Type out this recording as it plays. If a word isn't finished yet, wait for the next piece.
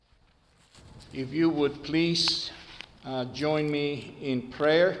If you would please join me in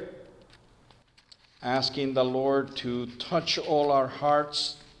prayer, asking the Lord to touch all our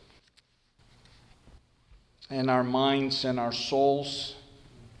hearts and our minds and our souls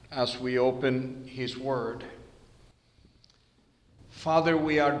as we open His Word. Father,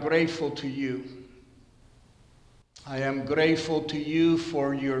 we are grateful to you. I am grateful to you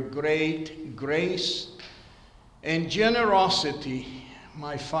for your great grace and generosity,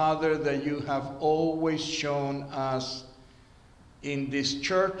 my Father, that you have always shown us in this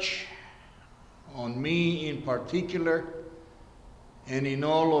church, on me in particular, and in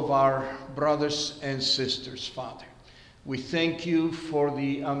all of our brothers and sisters, Father. We thank you for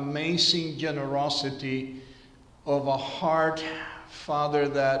the amazing generosity of a heart, Father,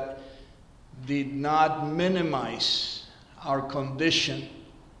 that did not minimize our condition,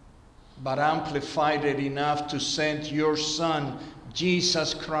 but amplified it enough to send your Son,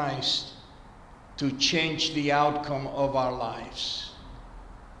 Jesus Christ, to change the outcome of our lives.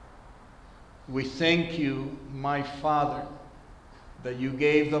 We thank you, my Father, that you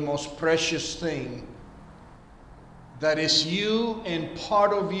gave the most precious thing, that is you and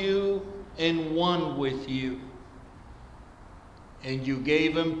part of you and one with you. And you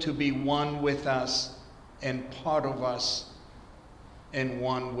gave him to be one with us and part of us and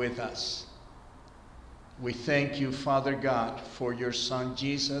one with us. We thank you, Father God, for your Son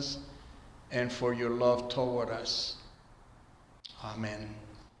Jesus and for your love toward us. Amen.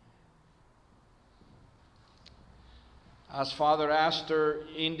 As Father Astor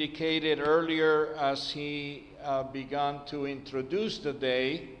indicated earlier as he began to introduce the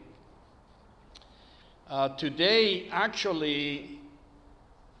day, today actually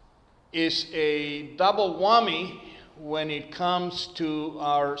is a double whammy when it comes to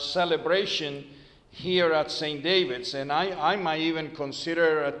our celebration here at St. David's, and I might even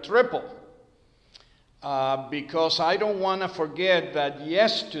consider a triple, because I don't want to forget that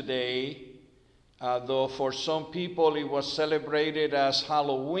yesterday, though for some people it was celebrated as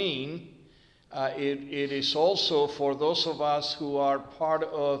Halloween, it is also for those of us who are part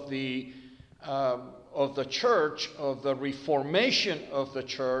of the church, of the reformation of the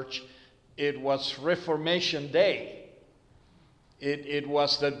church. It was Reformation Day. It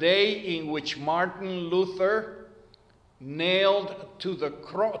was the day in which Martin Luther nailed to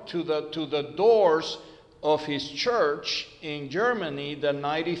the doors of his church in Germany the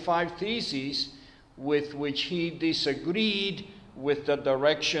 95 Theses with which he disagreed with the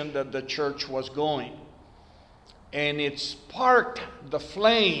direction that the church was going. And it sparked the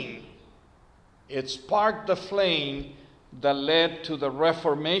flame. It sparked the flame that led to the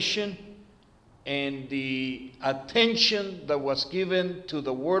Reformation and the attention that was given to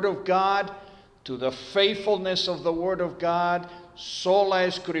the Word of God, to the faithfulness of the Word of God, sola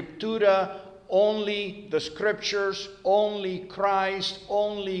scriptura, only the Scriptures, only Christ,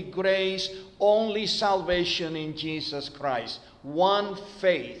 only grace, only salvation in Jesus Christ. One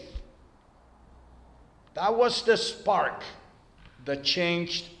faith. That was the spark that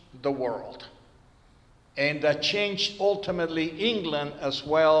changed the world. And that changed ultimately England as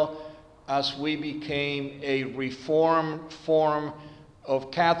well, as we became a reformed form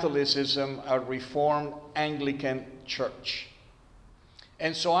of Catholicism, a reformed Anglican church.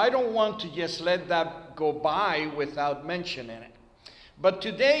 And so I don't want to just let that go by without mentioning it. But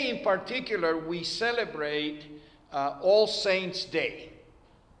today in particular, we celebrate All Saints' Day.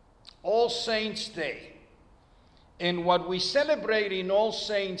 All Saints' Day. And what we celebrate in All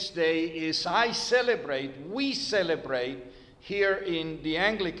Saints' Day is we celebrate here in the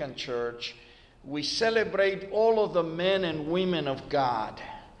Anglican Church, we celebrate all of the men and women of God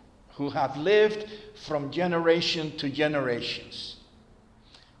who have lived from generation to generations.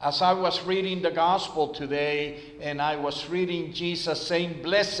 As I was reading the gospel today, and I was reading Jesus saying,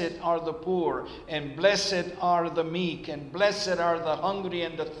 "Blessed are the poor, and blessed are the meek, and blessed are the hungry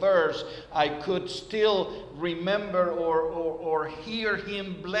and the thirst," I could still remember or hear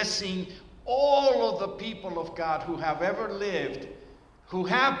him blessing all of the people of God who have ever lived, who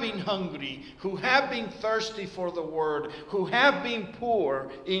have been hungry, who have been thirsty for the word, who have been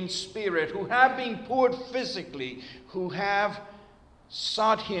poor in spirit, who have been poor physically, who have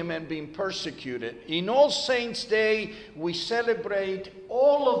sought him and been persecuted. In All Saints' Day, we celebrate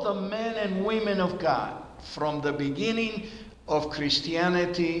all of the men and women of God from the beginning of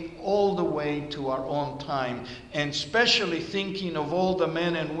Christianity all the way to our own time, and especially thinking of all the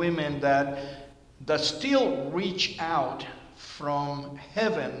men and women that still reach out from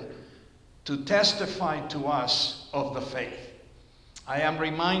heaven to testify to us of the faith. I am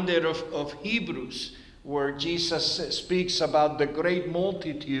reminded of Hebrews, where Jesus speaks about the great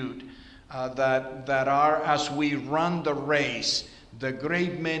multitude that are, as we run the race, the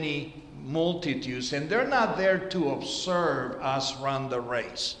great many multitudes, and they're not there to observe us run the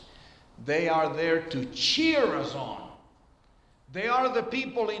race. They are there to cheer us on. They are the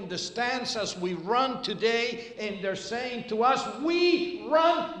people in the stands as we run today, and they're saying to us, we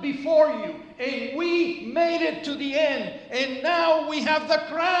run before you, and we made it to the end, and now we have the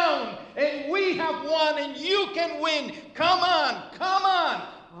crown, and we have won, and you can win. Come on,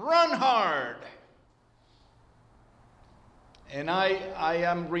 run hard. And I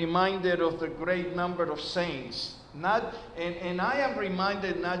am reminded of the great number of saints. And I am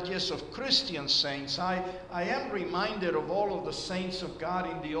reminded not just of Christian saints. I am reminded of all of the saints of God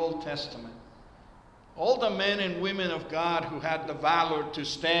in the Old Testament. All the men and women of God who had the valor to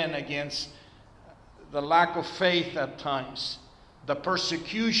stand against the lack of faith at times, the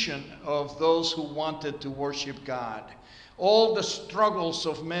persecution of those who wanted to worship God, all the struggles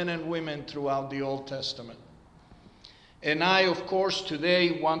of men and women throughout the Old Testament. And I, of course,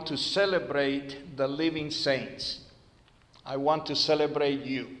 today want to celebrate the living saints. I want to celebrate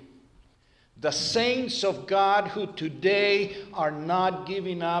you. The saints of God who today are not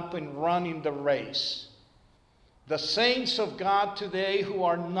giving up and running the race. The saints of God today who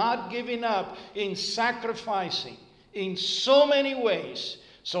are not giving up in sacrificing in so many ways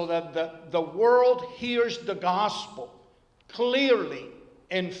so that the world hears the gospel clearly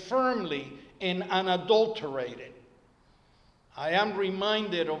and firmly and unadulterated. I am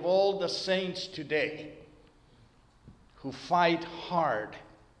reminded of all the saints today who fight hard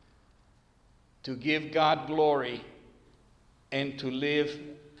to give God glory and to live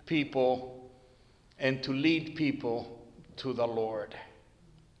people and to lead people to the Lord.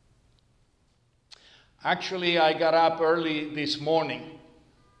 Actually, I got up early this morning,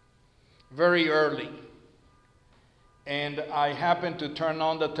 very early, and I happened to turn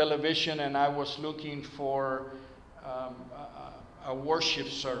on the television, and I was looking for a worship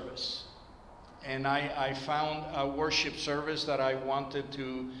service. And I found a worship service that I wanted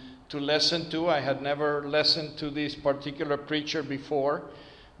to listen to. I had never listened to this particular preacher before.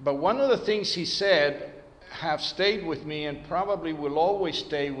 But one of the things he said have stayed with me and probably will always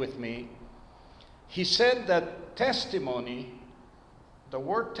stay with me. He said that testimony, the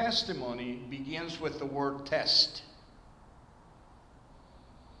word testimony, begins with the word test.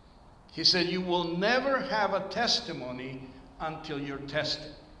 He said, you will never have a testimony until you're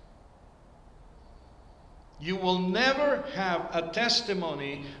tested. You will never have a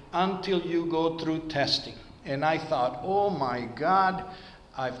testimony until you go through testing. And I thought, oh my God,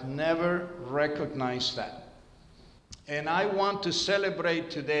 I've never recognized that. And I want to celebrate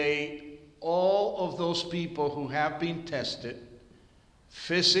today all of those people who have been tested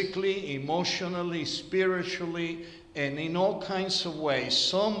physically, emotionally, spiritually, and in all kinds of ways,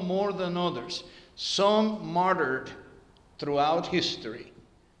 some more than others, some martyred throughout history,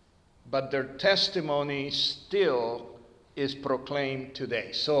 but their testimony still is proclaimed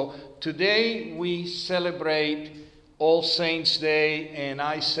today. So today we celebrate All Saints' Day, and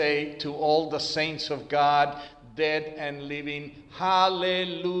I say to all the saints of God, dead and living,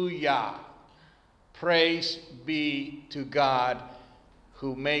 hallelujah. Praise be to God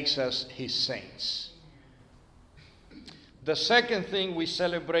who makes us his saints. The second thing we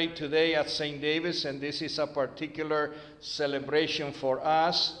celebrate today at St. David's, and this is a particular celebration for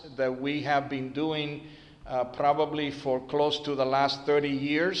us that we have been doing probably for close to the last 30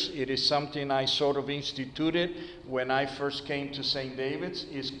 years. It is something I sort of instituted when I first came to St. David's,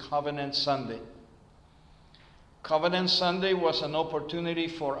 is Covenant Sunday. Covenant Sunday was an opportunity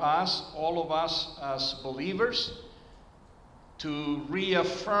for us, all of us as believers, to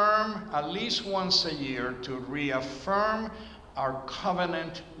reaffirm at least once a year, to reaffirm our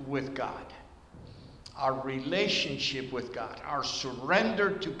covenant with God, our relationship with God, our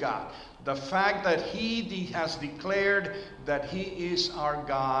surrender to God, the fact that he has declared that he is our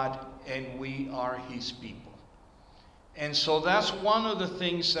God and we are his people. And so that's one of the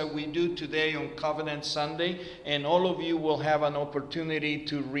things that we do today on Covenant Sunday, and all of you will have an opportunity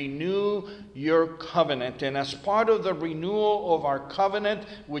to renew your covenant. And as part of the renewal of our covenant,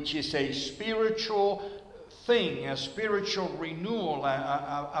 which is a spiritual thing, a spiritual renewal,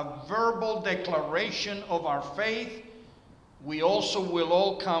 a verbal declaration of our faith, we also will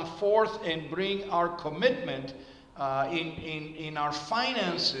all come forth and bring our commitment in our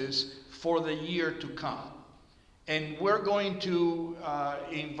finances for the year to come. And we're going to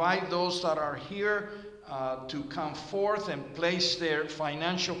invite those that are here to come forth and place their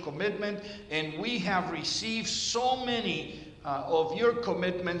financial commitment. And we have received so many of your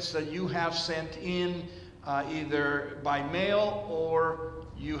commitments that you have sent in either by mail or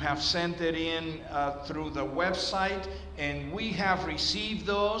You have sent it in through the website, and we have received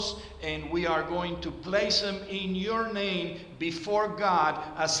those, and we are going to place them in your name before God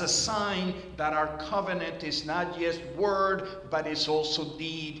as a sign that our covenant is not just word, but it's also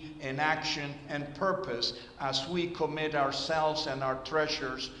deed and action and purpose as we commit ourselves and our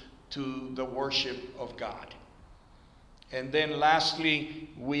treasures to the worship of God. And then lastly,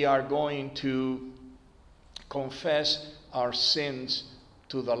 we are going to confess our sins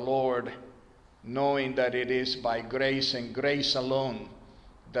to the Lord, knowing that it is by grace and grace alone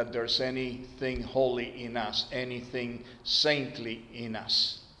that there's anything holy in us, anything saintly in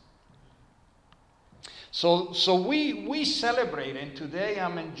us. So we celebrate, and today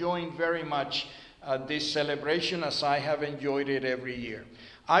I'm enjoying very much this celebration as I have enjoyed it every year.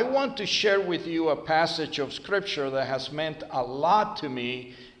 I want to share with you a passage of Scripture that has meant a lot to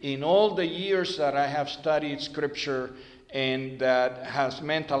me in all the years that I have studied Scripture, and that has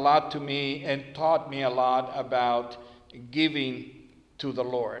meant a lot to me and taught me a lot about giving to the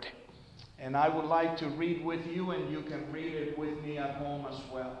Lord. And I would like to read with you, and you can read it with me at home as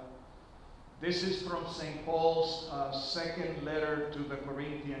well. This is from St. Paul's second letter to the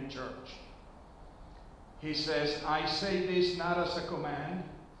Corinthian church. He says, "I say this not as a command,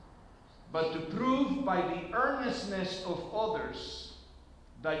 but to prove by the earnestness of others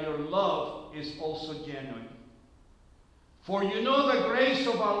that your love is also genuine. For you know the grace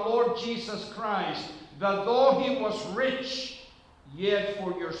of our Lord Jesus Christ, that though he was rich, yet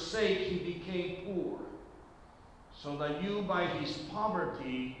for your sake he became poor, so that you by his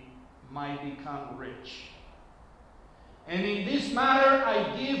poverty might become rich. And in this matter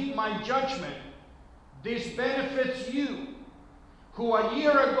I give my judgment. This benefits you, who a year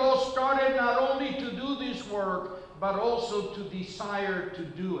ago started not only to do this work, but also to desire to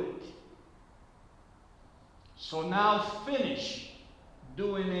do it. So now finish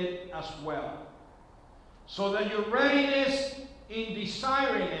doing it as well, so that your readiness in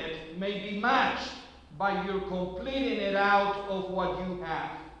desiring it may be matched by your completing it out of what you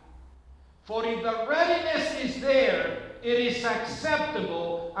have. For if the readiness is there, it is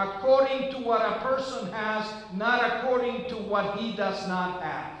acceptable according to what a person has, not according to what he does not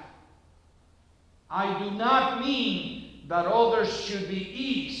have. I do not mean that others should be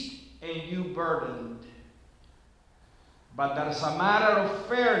eased and you burdened, but that as a matter of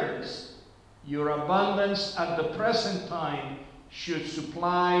fairness, your abundance at the present time should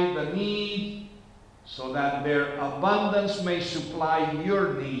supply the need, so that their abundance may supply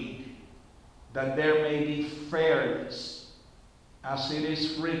your need, that there may be fairness. As it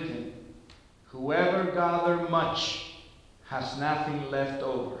is written, whoever gathered much has nothing left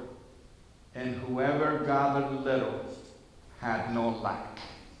over, and whoever gathered little had no lack.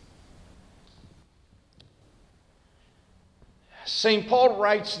 St. Paul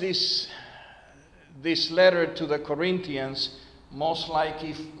writes this letter to the Corinthians, most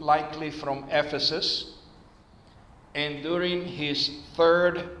likely from Ephesus, and during his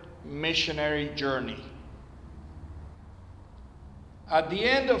third missionary journey. At the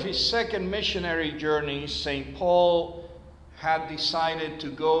end of his second missionary journey, St. Paul had decided to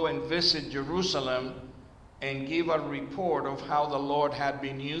go and visit Jerusalem and give a report of how the Lord had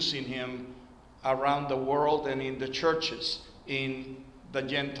been using him around the world and in the churches in the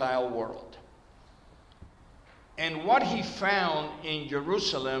Gentile world. And what he found in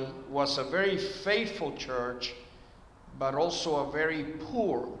Jerusalem was a very faithful church, but also a very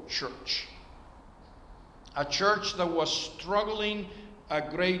poor church. A church that was struggling a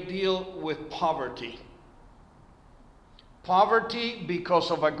great deal with poverty. Poverty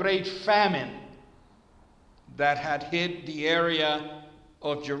because of a great famine that had hit the area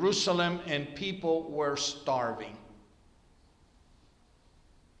of Jerusalem, and people were starving.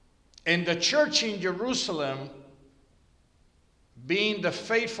 And the church in Jerusalem, being the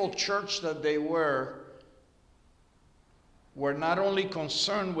faithful church that they were not only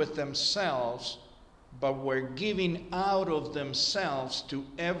concerned with themselves, but were giving out of themselves to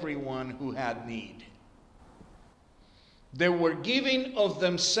everyone who had need. They were giving of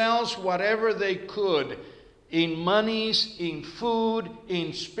themselves whatever they could, in monies, in food,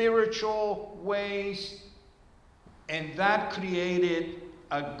 in spiritual ways, and that created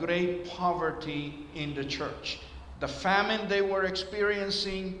a great poverty in the church. The famine they were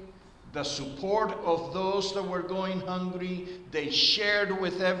experiencing, the support of those that were going hungry, they shared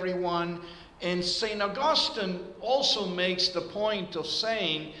with everyone. And St. Augustine also makes the point of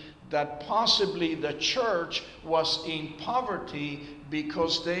saying that possibly the church was in poverty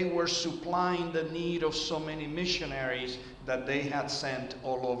because they were supplying the need of so many missionaries that they had sent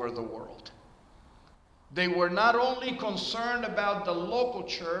all over the world. They were not only concerned about the local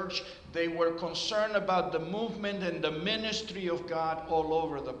church, they were concerned about the movement and the ministry of God all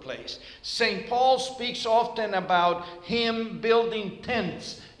over the place. St. Paul speaks often about him building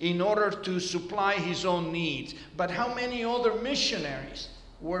tents in order to supply his own needs. But how many other missionaries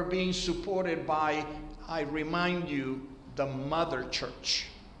were being supported by, I remind you, the mother church?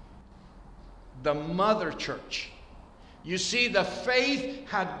 The mother church. You see, the faith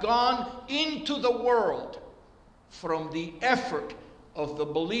had gone into the world from the effort of the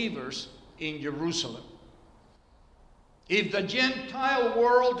believers in Jerusalem. If the Gentile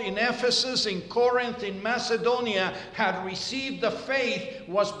world in Ephesus, in Corinth, in Macedonia had received the faith,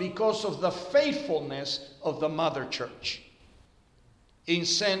 was because of the faithfulness of the mother church in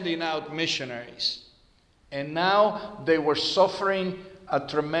sending out missionaries. And now they were suffering a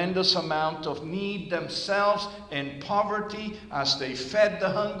tremendous amount of need themselves and poverty as they fed the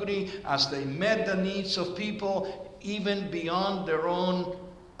hungry, as they met the needs of people, even beyond their own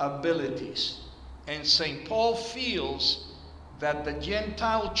abilities. And St. Paul feels that the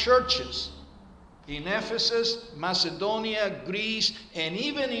Gentile churches in Ephesus, Macedonia, Greece, and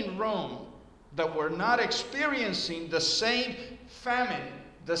even in Rome that were not experiencing the same famine,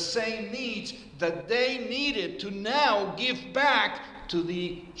 the same needs, that they needed to now give back to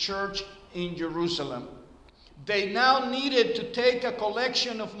the church in Jerusalem. They now needed to take a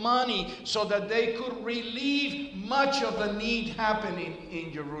collection of money so that they could relieve much of the need happening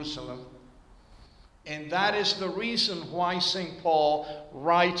in Jerusalem. And that is the reason why St. Paul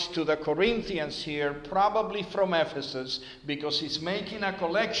writes to the Corinthians here, probably from Ephesus, because he's making a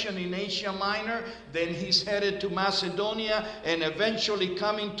collection in Asia Minor, then he's headed to Macedonia, and eventually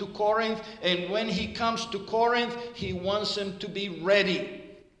coming to Corinth. And when he comes to Corinth, he wants them to be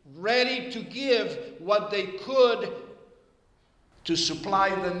ready to give what they could to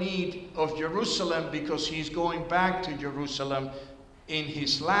supply the need of Jerusalem, because he's going back to Jerusalem in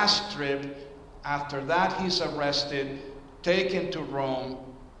his last trip. After that, he's arrested, taken to Rome,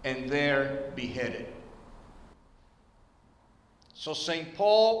 and there beheaded. So St.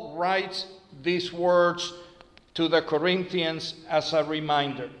 Paul writes these words to the Corinthians as a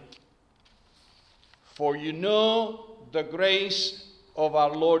reminder. For you know the grace of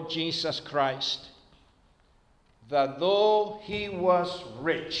our Lord Jesus Christ, that though he was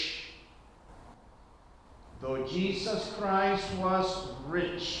rich, though Jesus Christ was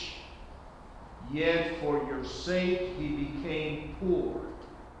rich, yet for your sake he became poor,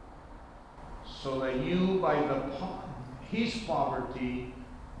 so that you by his poverty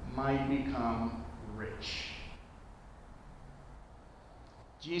might become rich.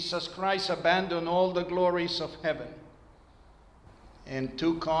 Jesus Christ abandoned all the glories of heaven and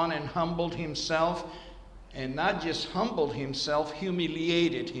took on and humbled himself, and not just humbled himself,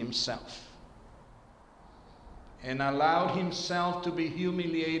 humiliated himself, and allowed himself to be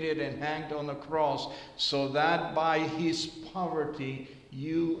humiliated and hanged on the cross, so that by his poverty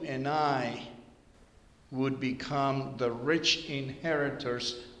you and I would become the rich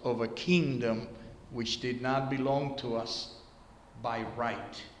inheritors of a kingdom which did not belong to us by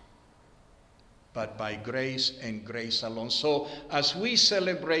right, but by grace and grace alone. So as we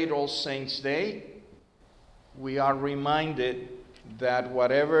celebrate All Saints' Day, we are reminded that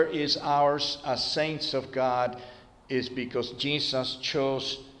whatever is ours as saints of God is because Jesus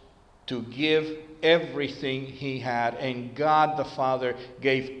chose to give everything he had, and God the Father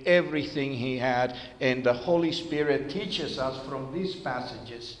gave everything he had, and the Holy Spirit teaches us from these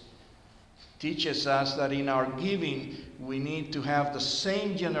passages, teaches us that in our giving we need to have the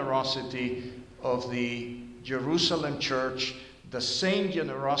same generosity of the Jerusalem church, the same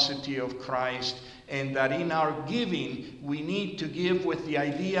generosity of Christ, and that in our giving we need to give with the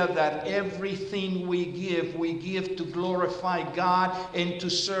idea that everything we give to glorify God and to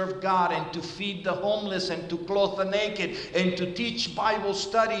serve God and to feed the homeless and to clothe the naked and to teach Bible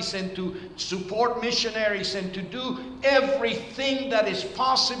studies and to support missionaries and to do everything that is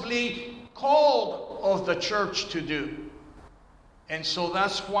possibly called of the church to do. And so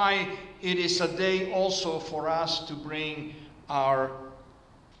that's why it is a day also for us to bring our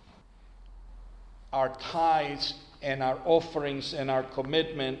tithes and our offerings and our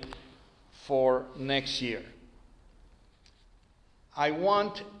commitment for next year. I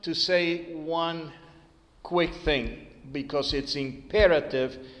want to say one quick thing because it's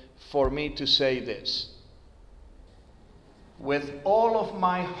imperative for me to say this. With all of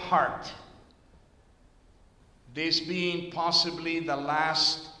my heart, this being possibly the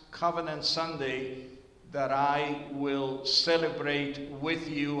last Covenant Sunday that I will celebrate with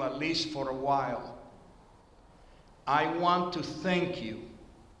you, at least for a while, I want to thank you.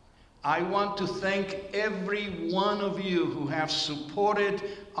 I want to thank every one of you who have supported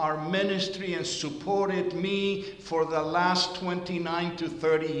our ministry and supported me for the last 29 to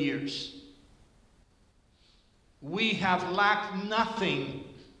 30 years. We have lacked nothing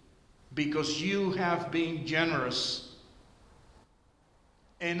because you have been generous.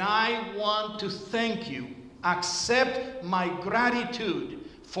 And I want to thank you. Accept my gratitude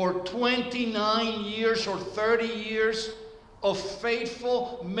for 29 years or 30 years of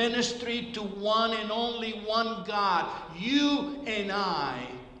faithful ministry to one and only one God. You and I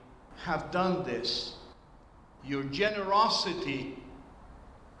have done this. Your generosity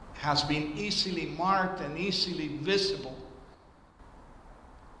has been easily marked and easily visible.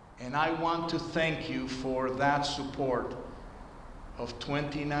 And I want to thank you for that support of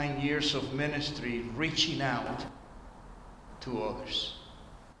 29 years of ministry, reaching out to others.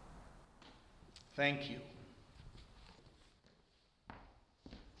 Thank you.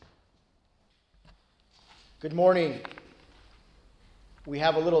 Good morning. We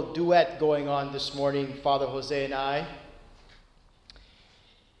have a little duet going on this morning, Father Jose and I.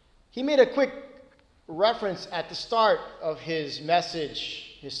 He made a quick reference at the start of his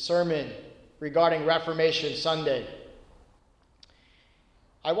message, his sermon regarding Reformation Sunday.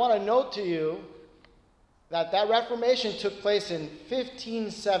 I want to note to you that Reformation took place in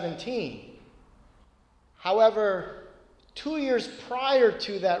 1517. However, 2 years prior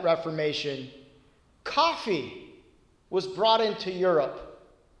to that Reformation, coffee was brought into Europe.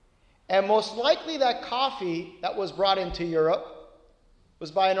 And most likely that coffee that was brought into Europe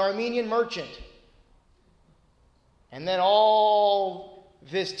was by an Armenian merchant. And then all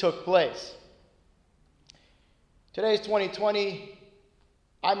this took place. Today's 2020.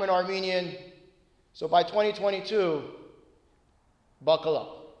 I'm an Armenian. So by 2022, buckle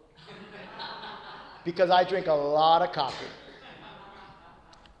up. Because I drink a lot of coffee.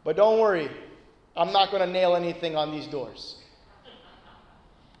 But don't worry. I'm not going to nail anything on these doors.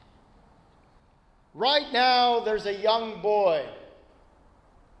 Right now, there's a young boy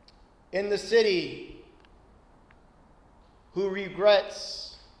in the city who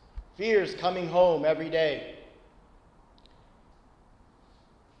fears coming home every day.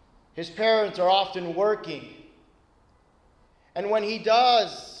 His parents are often working. And when he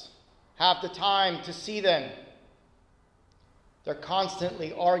does have the time to see them, they're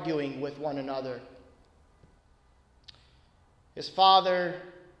constantly arguing with one another. His father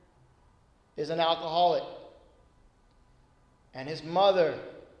is an alcoholic, and his mother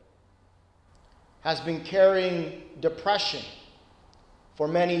has been carrying depression for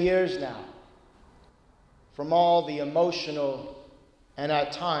many years now from all the emotional and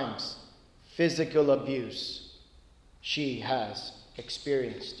at times physical abuse she has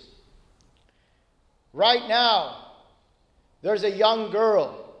experienced. Right now, there's a young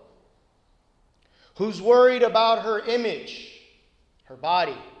girl who's worried about her image, her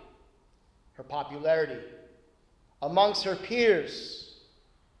body, her popularity amongst her peers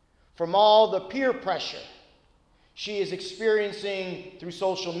from all the peer pressure she is experiencing through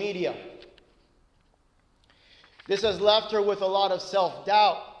social media. This has left her with a lot of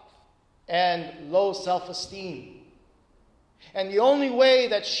self-doubt and low self-esteem. And the only way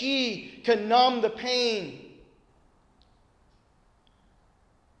that she can numb the pain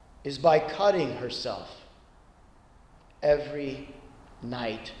is by cutting herself every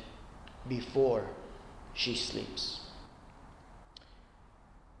night before she sleeps.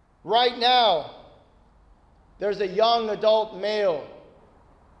 Right now, there's a young adult male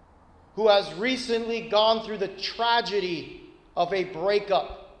who has recently gone through the tragedy of a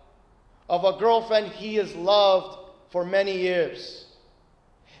breakup of a girlfriend he has loved for many years.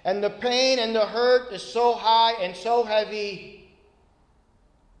 And the pain and the hurt is so high and so heavy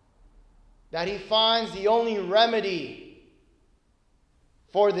that he finds the only remedy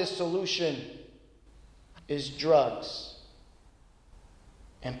for this solution is drugs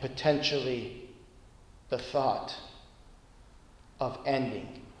and potentially the thought of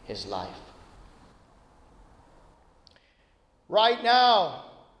ending his life. Right now,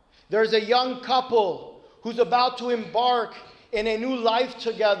 there's a young couple who's about to embark in a new life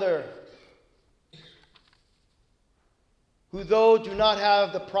together, who though do not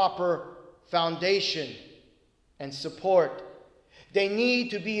have the proper foundation and support, they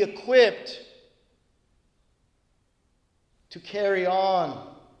need to be equipped to carry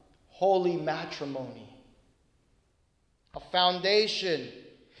on holy matrimony. A foundation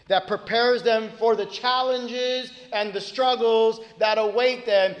that prepares them for the challenges and the struggles that await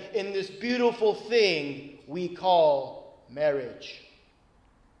them in this beautiful thing we call marriage.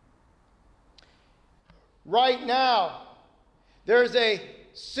 Right now, there's a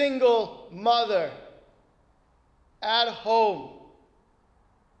single mother at home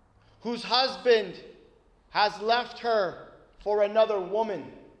whose husband has left her for another woman,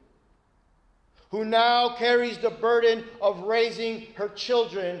 who now carries the burden of raising her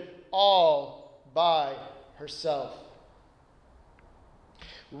children all by herself.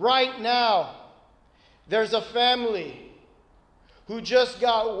 Right now, there's a family who just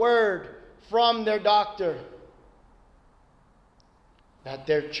got word from their doctor that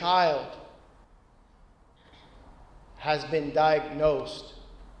their child has been diagnosed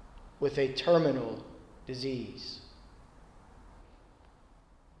with a terminal disease,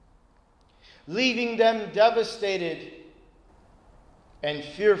 leaving them devastated and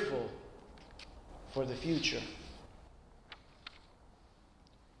fearful for the future.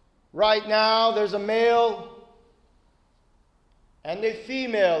 Right now, there's a male and a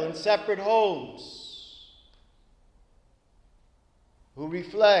female in separate homes who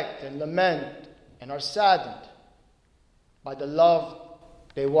reflect and lament and are saddened by the love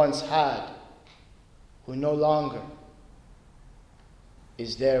they once had, who no longer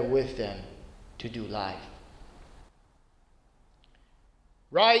is there with them to do life.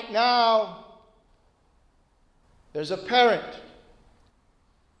 Right now, there's a parent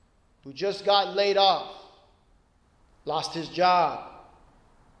who just got laid off, lost his job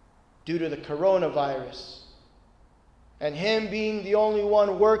due to the coronavirus, and him being the only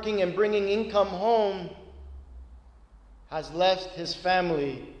one working and bringing income home has left his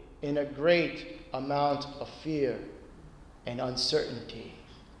family in a great amount of fear and uncertainty.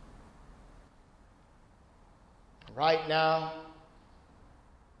 Right now,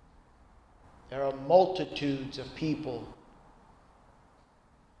 there are multitudes of people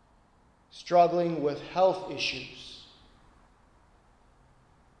struggling with health issues,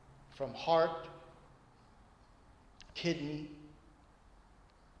 from heart, kidney,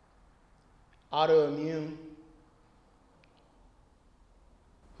 autoimmune,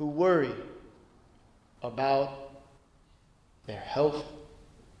 who worry about their health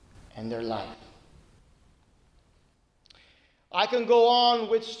and their life. I can go on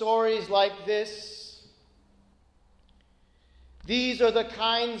with stories like this. These are the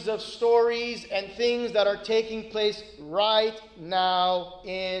kinds of stories and things that are taking place right now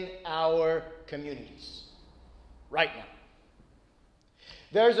in our communities. Right now.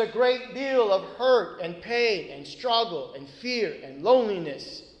 There's a great deal of hurt and pain and struggle and fear and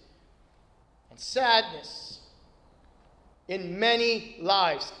loneliness and sadness in many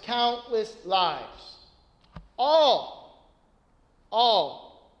lives, countless lives. All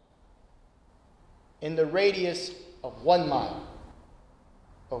in the radius of 1 mile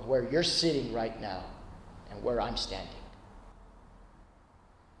of where you're sitting right now and where I'm standing.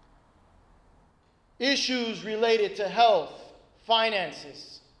 Issues related to health,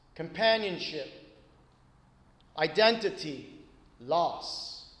 finances, companionship, identity,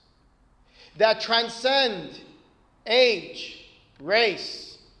 loss, that transcend age,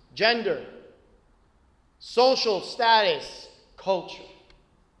 race, gender, social status, culture.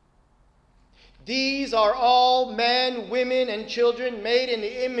 These are all men, women, and children made in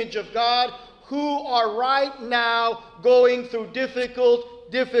the image of God who are right now going through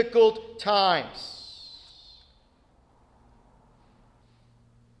difficult times.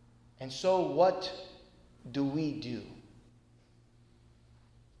 And so what do we do?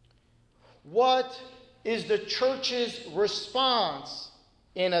 What is the church's response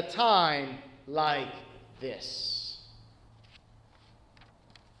in a time like this?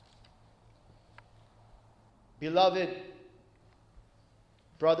 Beloved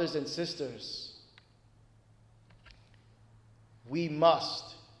brothers and sisters, we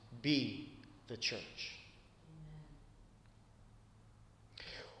must be the church.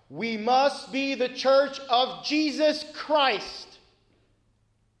 We must be the church of Jesus Christ,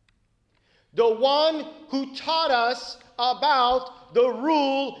 the one who taught us about the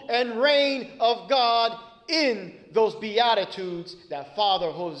rule and reign of God in those Beatitudes that Father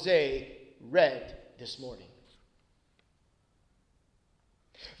Jose read this morning.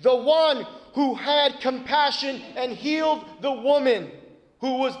 The one who had compassion and healed the woman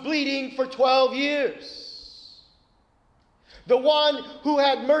who was bleeding for 12 years. The one who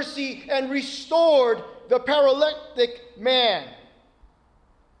had mercy and restored the paralytic man.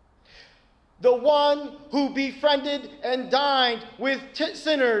 The one who befriended and dined with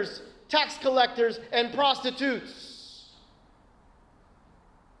sinners, tax collectors, and prostitutes.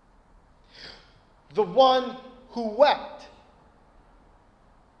 The one who wept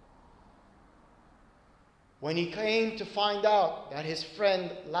when he came to find out that his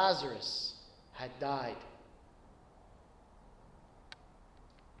friend Lazarus had died.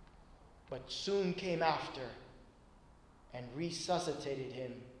 but soon came after and resuscitated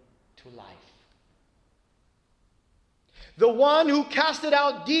him to life. The one who casted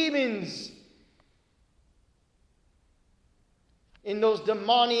out demons in those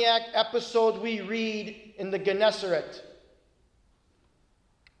demoniac episodes we read in the Gennesaret.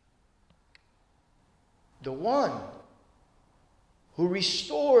 The one who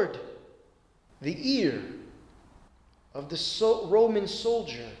restored the ear of the Roman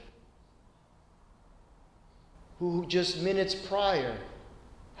soldier who just minutes prior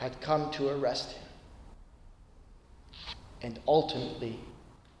had come to arrest him. And ultimately,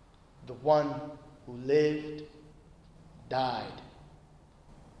 the one who lived, died,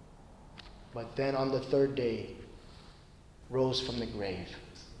 but then on the third day rose from the grave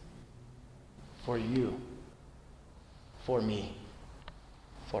for you, for me,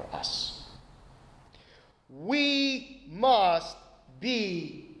 for us. We must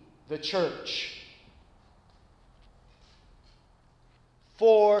be the church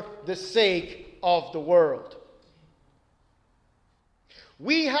for the sake of the world.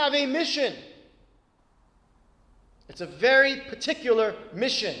 We have a mission. It's a very particular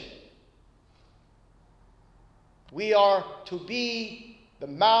mission. We are to be the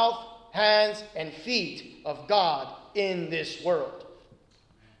mouth, hands, and feet of God in this world.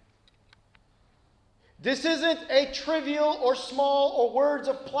 This isn't a trivial or small or words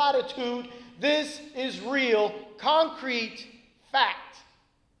of platitude. This is real, concrete fact.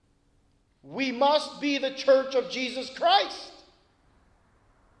 We must be the church of Jesus Christ.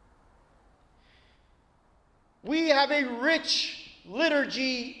 We have a rich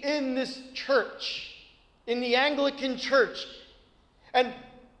liturgy in this church, in the Anglican Church. And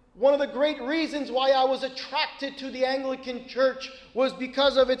one of the great reasons why I was attracted to the Anglican Church was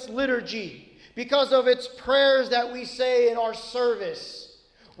because of its liturgy, because of its prayers that we say in our service.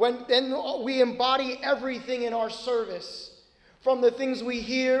 Then we embody everything in our service. From the things we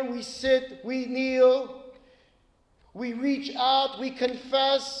hear, we sit, we kneel, we reach out, we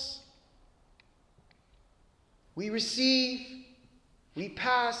confess, we receive, we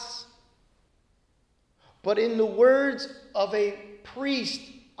pass. But in the words of a priest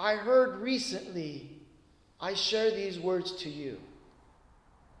I heard recently, I share these words to you.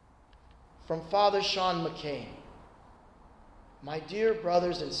 From Father Sean McCain. My dear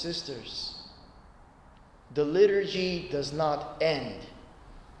brothers and sisters, the liturgy does not end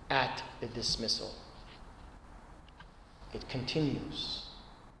at the dismissal. It continues.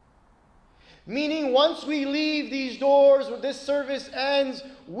 Meaning once we leave these doors, when this service ends,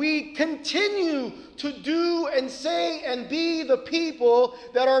 we continue to do and say and be the people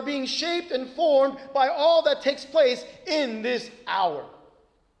that are being shaped and formed by all that takes place in this hour.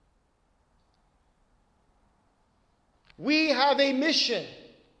 We have a mission,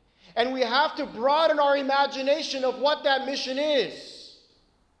 and we have to broaden our imagination of what that mission is.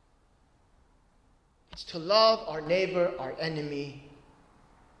 It's to love our neighbor, our enemy,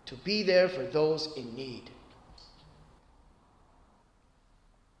 to be there for those in need.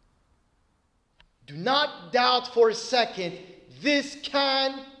 Do not doubt for a second, this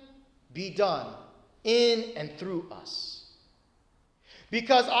can be done in and through us.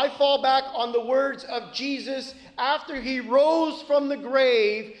 Because I fall back on the words of Jesus after he rose from the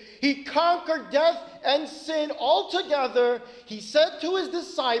grave. He conquered death and sin altogether. He said to his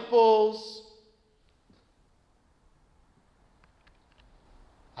disciples,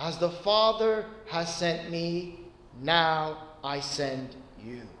 as the Father has sent me, now I send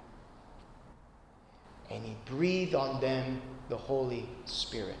you. And he breathed on them the Holy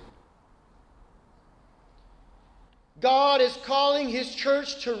Spirit. God is calling his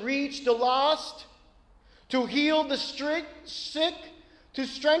church to reach the lost, to heal the sick, to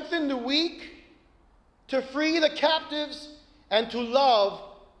strengthen the weak, to free the captives, and to love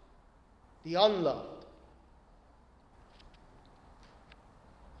the unloved.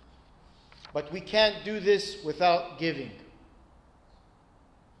 But we can't do this without giving.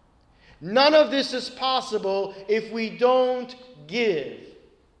 None of this is possible if we don't give.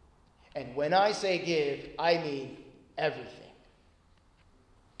 And when I say give, I mean everything.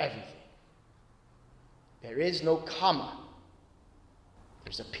 Everything. There is no comma.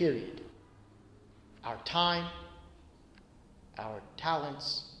 There's a period. Our time, our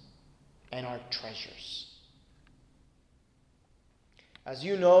talents, and our treasures. As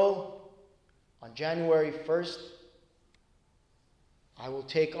you know, on January 1st, I will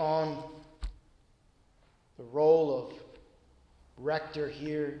take on the role of rector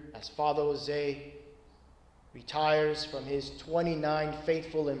here as Father Jose retires from his 29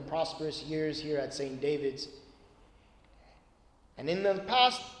 faithful and prosperous years here at St. David's. And in the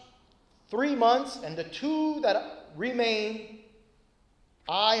past 3 months and the 2 that remain,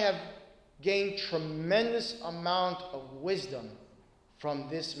 I have gained tremendous amount of wisdom from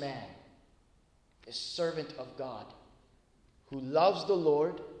this man, this servant of God, who loves the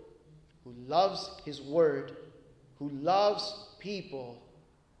Lord, who loves his word, who loves people,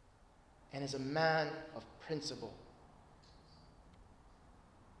 and is a man of principle.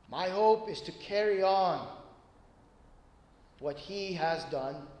 My hope is to carry on what he has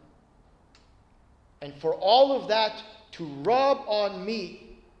done, and for all of that to rub on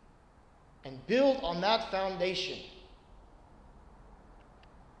me and build on that foundation.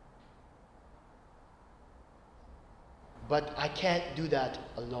 But I can't do that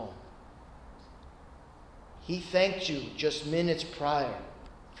alone. He thanked you just minutes prior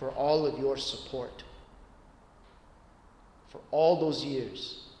for all of your support, for all those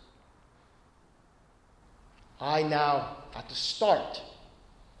years. I now, at the start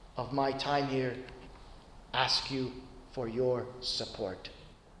of my time here, ask you for your support.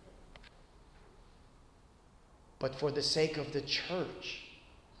 But for the sake of the church,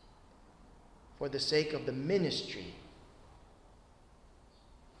 for the sake of the ministry,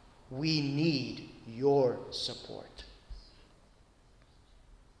 we need your support.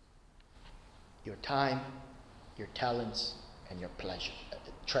 Your time, your talents, and your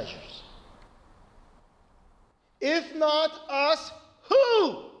treasures. If not us,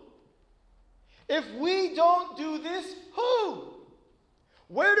 who? If we don't do this, who?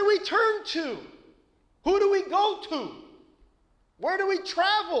 Where do we turn to? Who do we go to? Where do we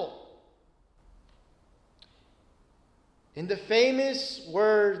travel? In the famous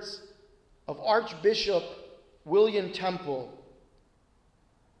words of Archbishop William Temple,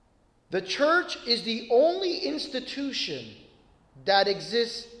 the church is the only institution that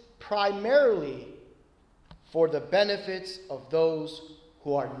exists primarily for the benefits of those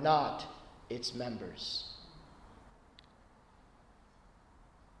who are not its members.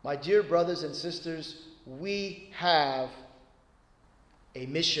 My dear brothers and sisters, we have a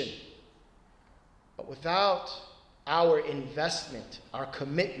mission, but without our investment, our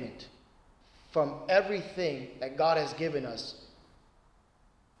commitment from everything that God has given us,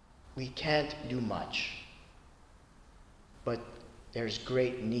 we can't do much. But there's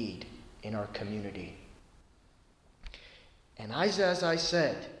great need in our community. And as I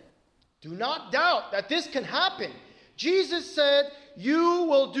said, do not doubt that this can happen. Jesus said, "You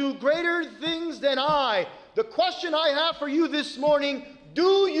will do greater things than I." The question I have for you this morning,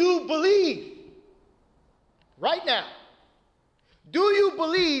 do you believe? Right now. Do you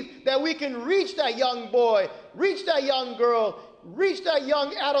believe that we can reach that young boy, reach that young girl, reach that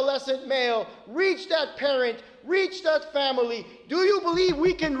young adolescent male, reach that parent, reach that family? Do you believe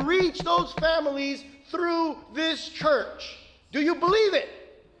we can reach those families through this church? Do you believe it?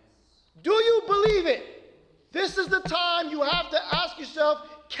 Do you believe it? This is the time you have to ask yourself,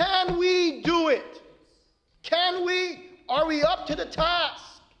 can we do it? Can we? Are we up to the task?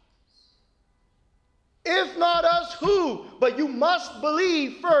 If not us, who? But you must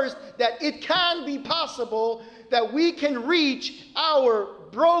believe first that it can be possible that we can reach our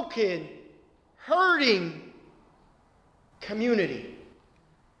broken, hurting community.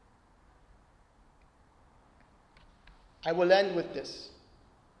 I will end with this.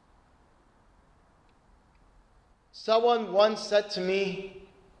 Someone once said to me,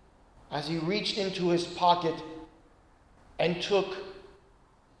 as he reached into his pocket and took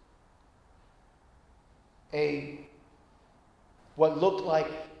what looked like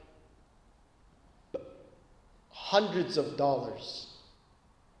hundreds of dollars.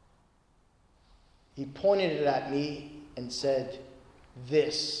 He pointed it at me and said,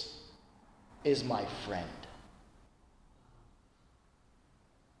 "This is my friend."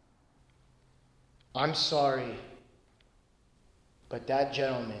 I'm sorry, but that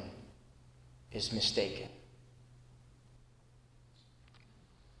gentleman is mistaken.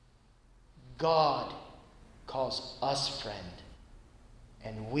 God calls us friend,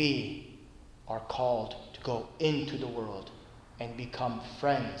 and we are called to go into the world and become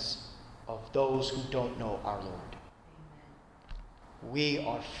friends of those who don't know our Lord. We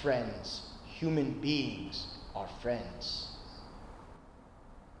are friends. Human beings are friends.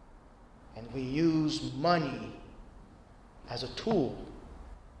 And we use money as a tool,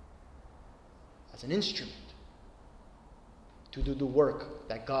 as an instrument, to do the work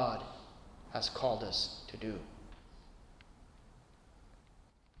that God has called us to do.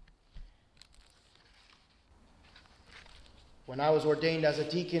 When I was ordained as a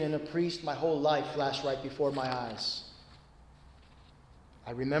deacon and a priest, my whole life flashed right before my eyes.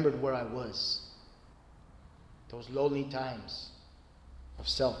 I remembered where I was. Those lonely times of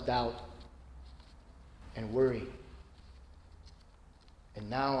self-doubt, and worry. And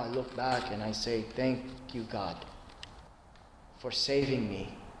now I look back and I say, thank you, God, for saving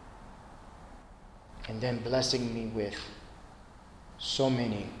me and then blessing me with so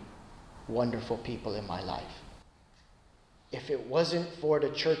many wonderful people in my life. If it wasn't for the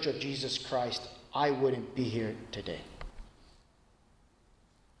Church of Jesus Christ, I wouldn't be here today.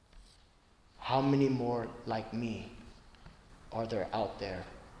 How many more like me are there out there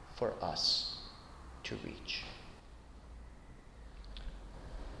for us to reach?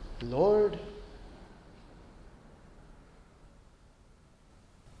 Lord,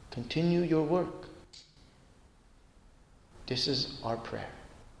 continue your work. This is our prayer.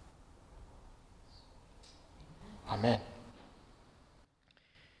 Amen.